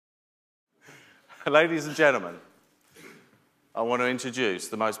Ladies and gentlemen, I want to introduce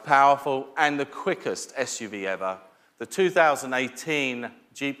the most powerful and the quickest SUV ever, the 2018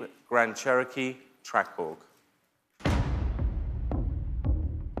 Jeep Grand Cherokee Trackhawk.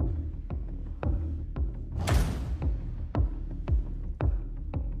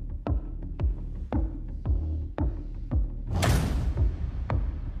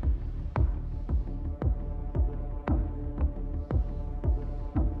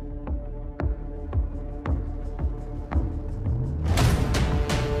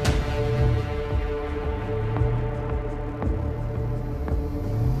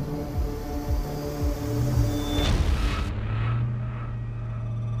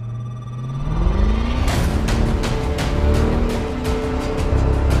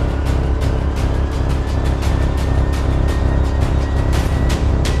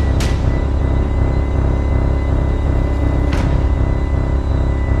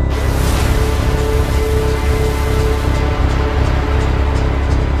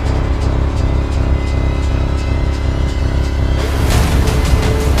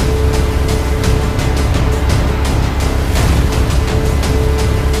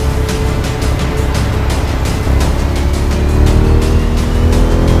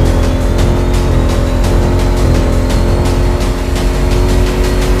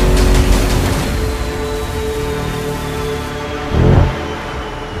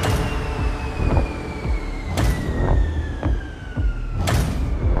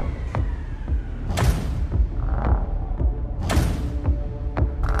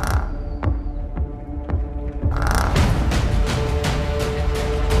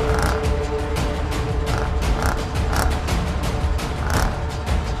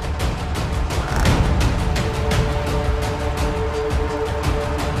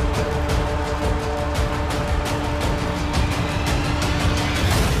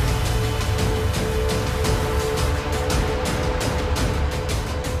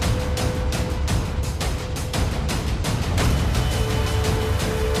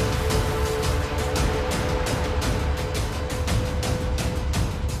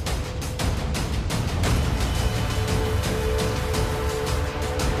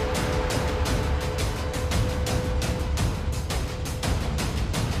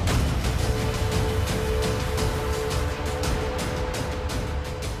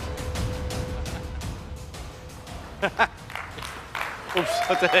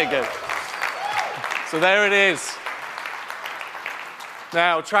 Oops, there you go. So there it is.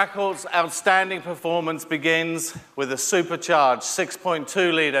 Now, Trackhawk's outstanding performance begins with a supercharged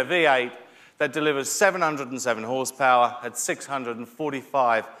 6.2-litre V8 that delivers 707 horsepower at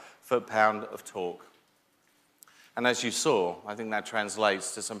 645 foot-pound of torque. And as you saw, I think that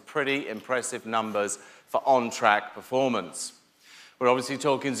translates to some pretty impressive numbers for on-track performance. We're obviously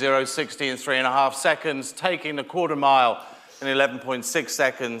talking 0-60 in 3.5 seconds, taking the quarter mile in 11.6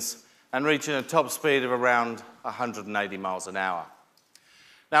 seconds, and reaching a top speed of around 180 miles an hour.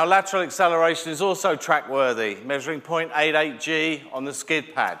 Now, lateral acceleration is also track-worthy, measuring 0.88 G on the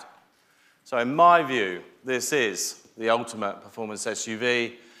skid pad. So in my view, this is the ultimate performance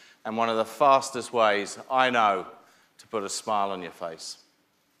SUV and one of the fastest ways I know to put a smile on your face.